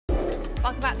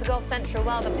Welcome back to Golf Central.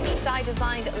 Well, the Pink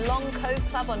Dye-designed Long Cove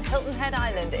Club on Hilton Head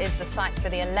Island is the site for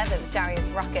the 11th Darius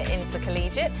Rucker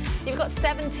Intercollegiate. You've got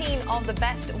 17 of the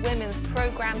best women's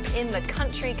programs in the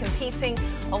country competing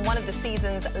on one of the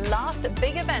season's last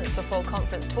big events before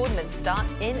conference tournaments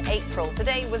start in April.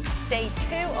 Today was day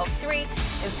 2 of 3 in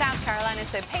South Carolina.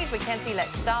 So, Paige McKenzie,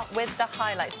 let's start with the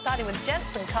highlights. Starting with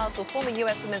Jensen Castle, former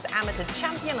U.S. Women's Amateur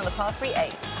Champion on the par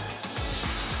 3-8.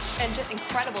 And just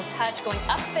incredible touch going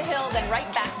up the hill, then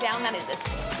right back down. That is a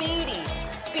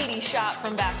speedy shot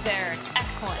from back there.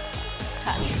 Excellent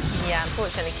touch. Yeah,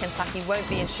 unfortunately, Kentucky won't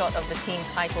be in shot of the team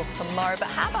title tomorrow.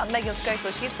 But how about Megan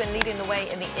Schofield? She's been leading the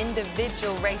way in the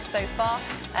individual race so far.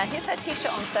 Here's her tee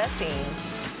shot on 13.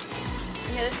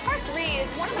 Yeah, this par 3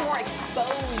 is one of the more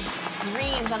exposed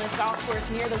greens on this golf course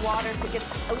near the water, so it gets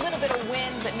a little bit of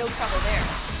wind, but no trouble there.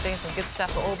 Doing some good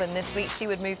stuff for Auburn this week. She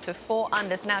would move to 4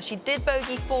 unders. Now, she did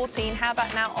bogey 14. How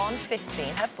about now on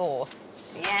 15, her 4th?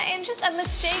 Yeah, and just a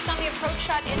mistake on the approach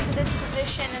shot into this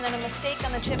position, and then a mistake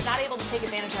on the chip, not able to take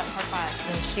advantage of that par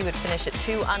 5. And she would finish at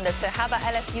 2 under. So how about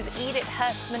LSU's Edith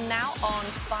Hertzman now on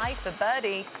 5 for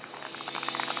birdie?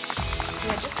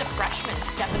 Yeah, just a freshman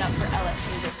stepping up for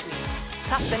LSU this week.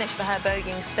 Tough finish for her,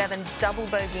 bogeying 7, double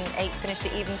bogeying 8, finished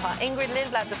at even par. Ingrid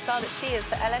Lindblad, the star that she is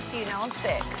for LSU, now on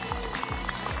 6.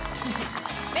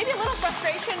 Maybe a little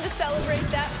frustration to celebrate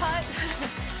that putt.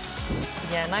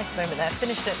 Yeah, nice moment there.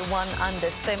 Finished at 1 under.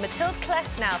 So Mathilde Kless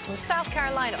now from South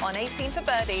Carolina on 18 for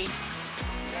birdie.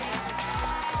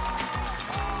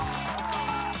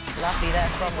 Lovely there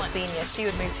from the senior. She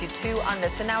would move to 2 under.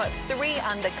 So now at 3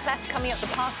 under, Kless coming up the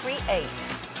par 3-8.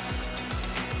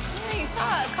 Yeah, you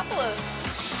saw a couple of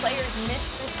players miss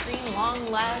this green long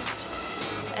left.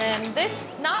 And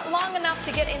this not long enough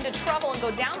to get into trouble and go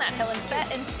down that hill.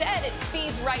 Instead, it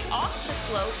feeds right off the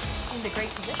slope into great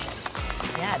position.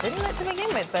 Yeah, it didn't look to begin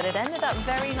with, but it ended up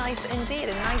very nice indeed.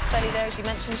 A nice birdie there, as you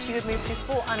mentioned. She would move to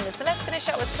 4 under. So let's finish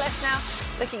up with Kless now,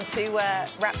 looking to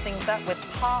wrap things up with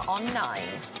par on 9.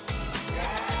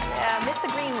 Yeah, missed the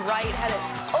green right, had an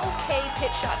okay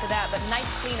pitch shot to that, but nice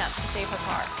cleanup to save her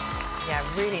par. Yeah,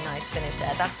 really nice finish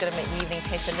there. That's going to make the evening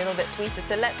taste a little bit sweeter.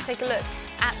 So let's take a look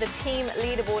at the team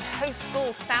leaderboard. Host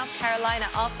school South Carolina,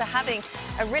 after having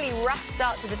a really rough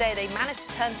start to the day, they managed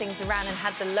to turn things around and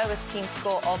had the lowest team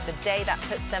score of the day. That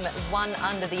puts them at 1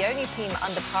 under, the only team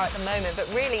under par at the moment. But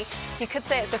really, you could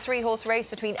say it's a 3-horse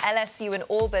race between LSU and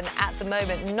Auburn at the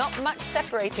moment. Not much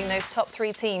separating those top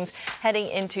 3 teams heading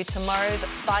into tomorrow's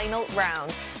final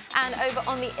round. And over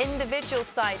on the individual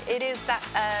side, it is that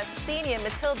senior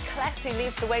Mathilde Kless who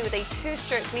leads the way with a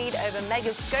 2-stroke lead over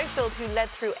Megan Schofield, who led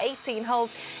through 18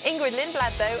 holes. Ingrid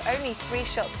Lindblad, though, only 3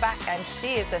 shots back, and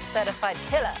she is a certified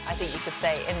killer, I think you could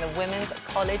say, in the women's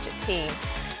college team.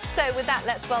 So with that,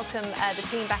 let's welcome the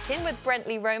team back in with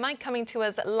Brentley Romine coming to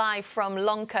us live from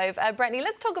Long Cove. Brentley,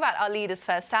 let's talk about our leaders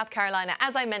first. South Carolina,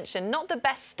 as I mentioned, not the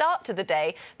best start to the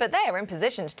day, but they are in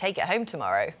position to take it home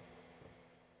tomorrow.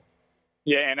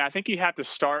 Yeah, and I think you have to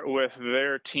start with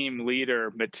their team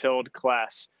leader, Mathilde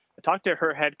Kless. I talked to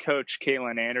her head coach,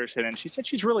 Kaylin Anderson, and she said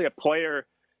she's really a player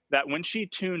that when she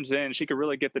tunes in, she could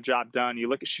really get the job done. You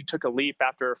look at, she took a leap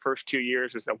after her first 2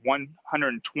 years as a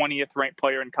 120th ranked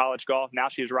player in college golf. Now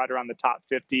she's right around the top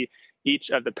 50 each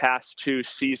of the past 2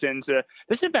 seasons.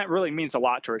 This event really means a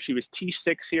lot to her. She was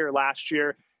T6 here last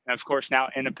year, and of course now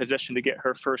in a position to get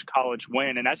her first college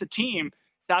win. And as a team,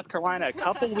 South Carolina, a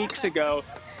couple weeks ago,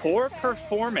 poor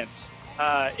performance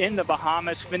in the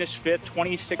Bahamas, finished 5th,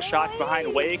 26 shots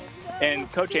behind Wake. And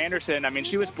Coach Anderson, I mean,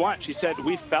 she was blunt. She said,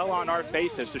 we fell on our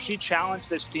faces. So she challenged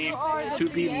this team to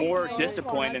be more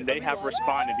disciplined, and they have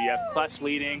responded. You have Kless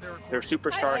leading, their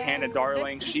superstar Hannah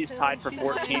Darling. She's tied for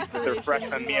 14th with their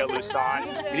freshman Mia Lusan.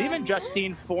 And even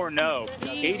Justine Fourneau,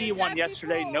 81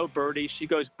 yesterday, no birdie. She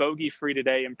goes bogey-free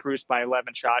today, improves by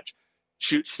 11 shots.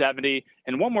 Shoot 70.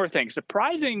 And one more thing,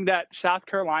 surprising that South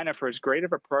Carolina, for as great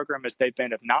of a program as they've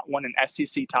been, have not won an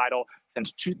SEC title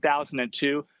since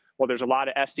 2002. Well, there's a lot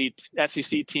of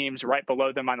SEC teams right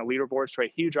below them on the leaderboard, so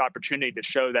a huge opportunity to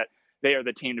show that they are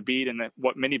the team to beat and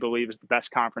what many believe is the best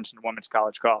conference in women's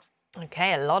college golf.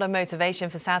 Okay, a lot of motivation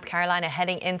for South Carolina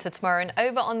heading into tomorrow. And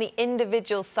over on the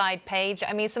individual side, Paige,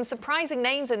 I mean, some surprising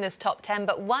names in this top 10,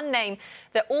 but one name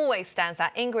that always stands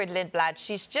out, Ingrid Lindblad.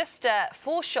 She's just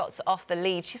 4 shots off the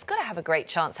lead. She's got to have a great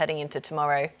chance heading into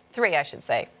tomorrow. 3, I should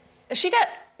say. She does.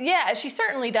 Yeah, she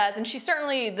certainly does. And she's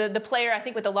certainly the player, I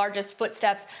think, with the largest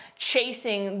footsteps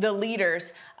chasing the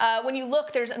leaders. When you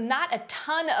look, there's not a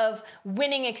ton of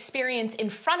winning experience in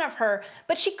front of her,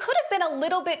 but she could have been a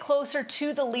little bit closer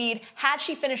to the lead had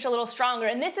she finished a little stronger.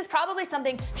 And this is probably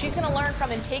something she's going to learn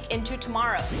from and take into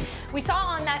tomorrow. We saw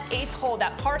on that 8th hole,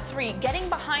 that par 3, getting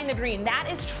behind the green. That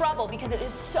is trouble because it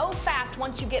is so fast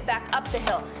once you get back up the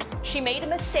hill. She made a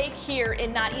mistake here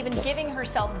in not even giving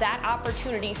herself that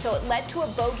opportunity, so it led to a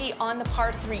bogey on the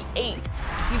par 3 8th.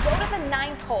 You go to the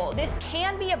 9th hole. This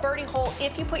can be a birdie hole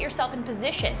if you put yourself in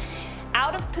position.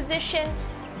 Out of position,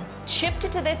 chipped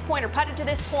it to this point or putted to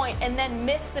this point, and then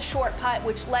missed the short putt,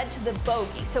 which led to the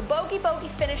bogey. So bogey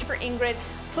finish for Ingrid.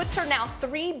 Puts her now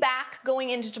 3 back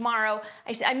going into tomorrow.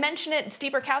 I mentioned it,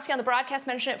 Steve Burkowski on the broadcast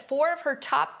mentioned it, 4 of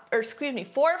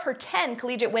her 10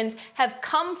 collegiate wins have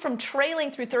come from trailing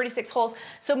through 36 holes.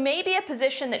 So maybe a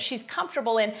position that she's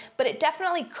comfortable in, but it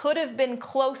definitely could have been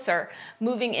closer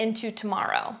moving into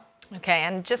tomorrow. Okay,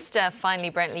 and just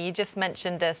finally, Brentley, you just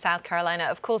mentioned South Carolina,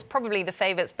 of course, probably the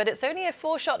favourites, but it's only a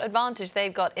 4-shot advantage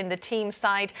they've got in the team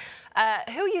side.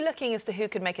 Who are you looking as to who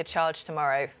could make a charge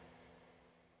tomorrow?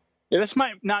 Yeah, this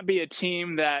might not be a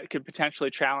team that could potentially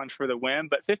challenge for the win,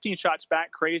 but 15 shots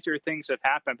back, crazier things have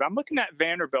happened. But I'm looking at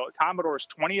Vanderbilt, Commodore's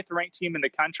 20th ranked team in the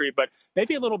country, but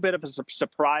maybe a little bit of a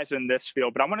surprise in this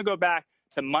field. But I want to go back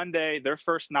to Monday, their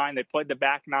first 9. They played the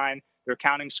back 9. They're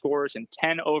counting scores in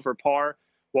 10 over par.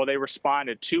 Well, they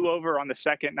responded 2 over on the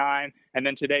second 9, and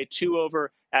then today 2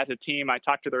 over as a team. I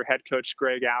talked to their head coach,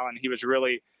 Greg Allen. He was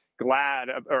really glad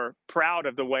or proud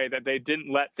of the way that they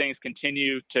didn't let things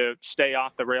continue to stay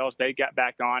off the rails. They got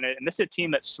back on it. And this is a team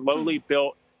that slowly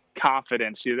built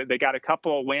confidence. They got a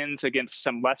couple of wins against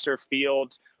some lesser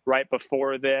fields right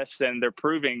before this, and they're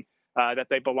proving that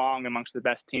they belong amongst the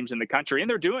best teams in the country. And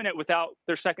they're doing it without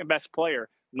their second best player,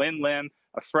 Lynn Lim,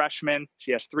 a freshman.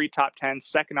 She has 3 top 10s,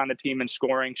 second on the team in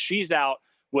scoring. She's out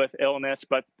with illness,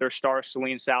 but their star,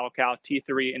 Celine Salikow,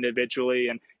 T3 individually.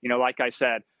 And, like I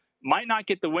said, might not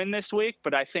get the win this week,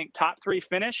 but I think top 3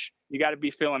 finish, you got to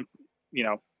be feeling,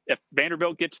 if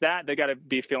Vanderbilt gets that, they got to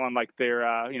be feeling like they're,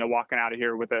 walking out of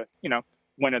here with a,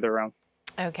 win of their own.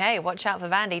 Okay, watch out for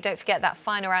Vandy. Don't forget that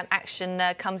final round action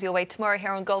comes your way tomorrow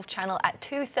here on Golf Channel at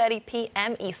 2:30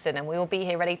 p.m. Eastern, and we will be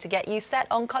here ready to get you set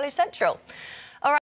on College Central.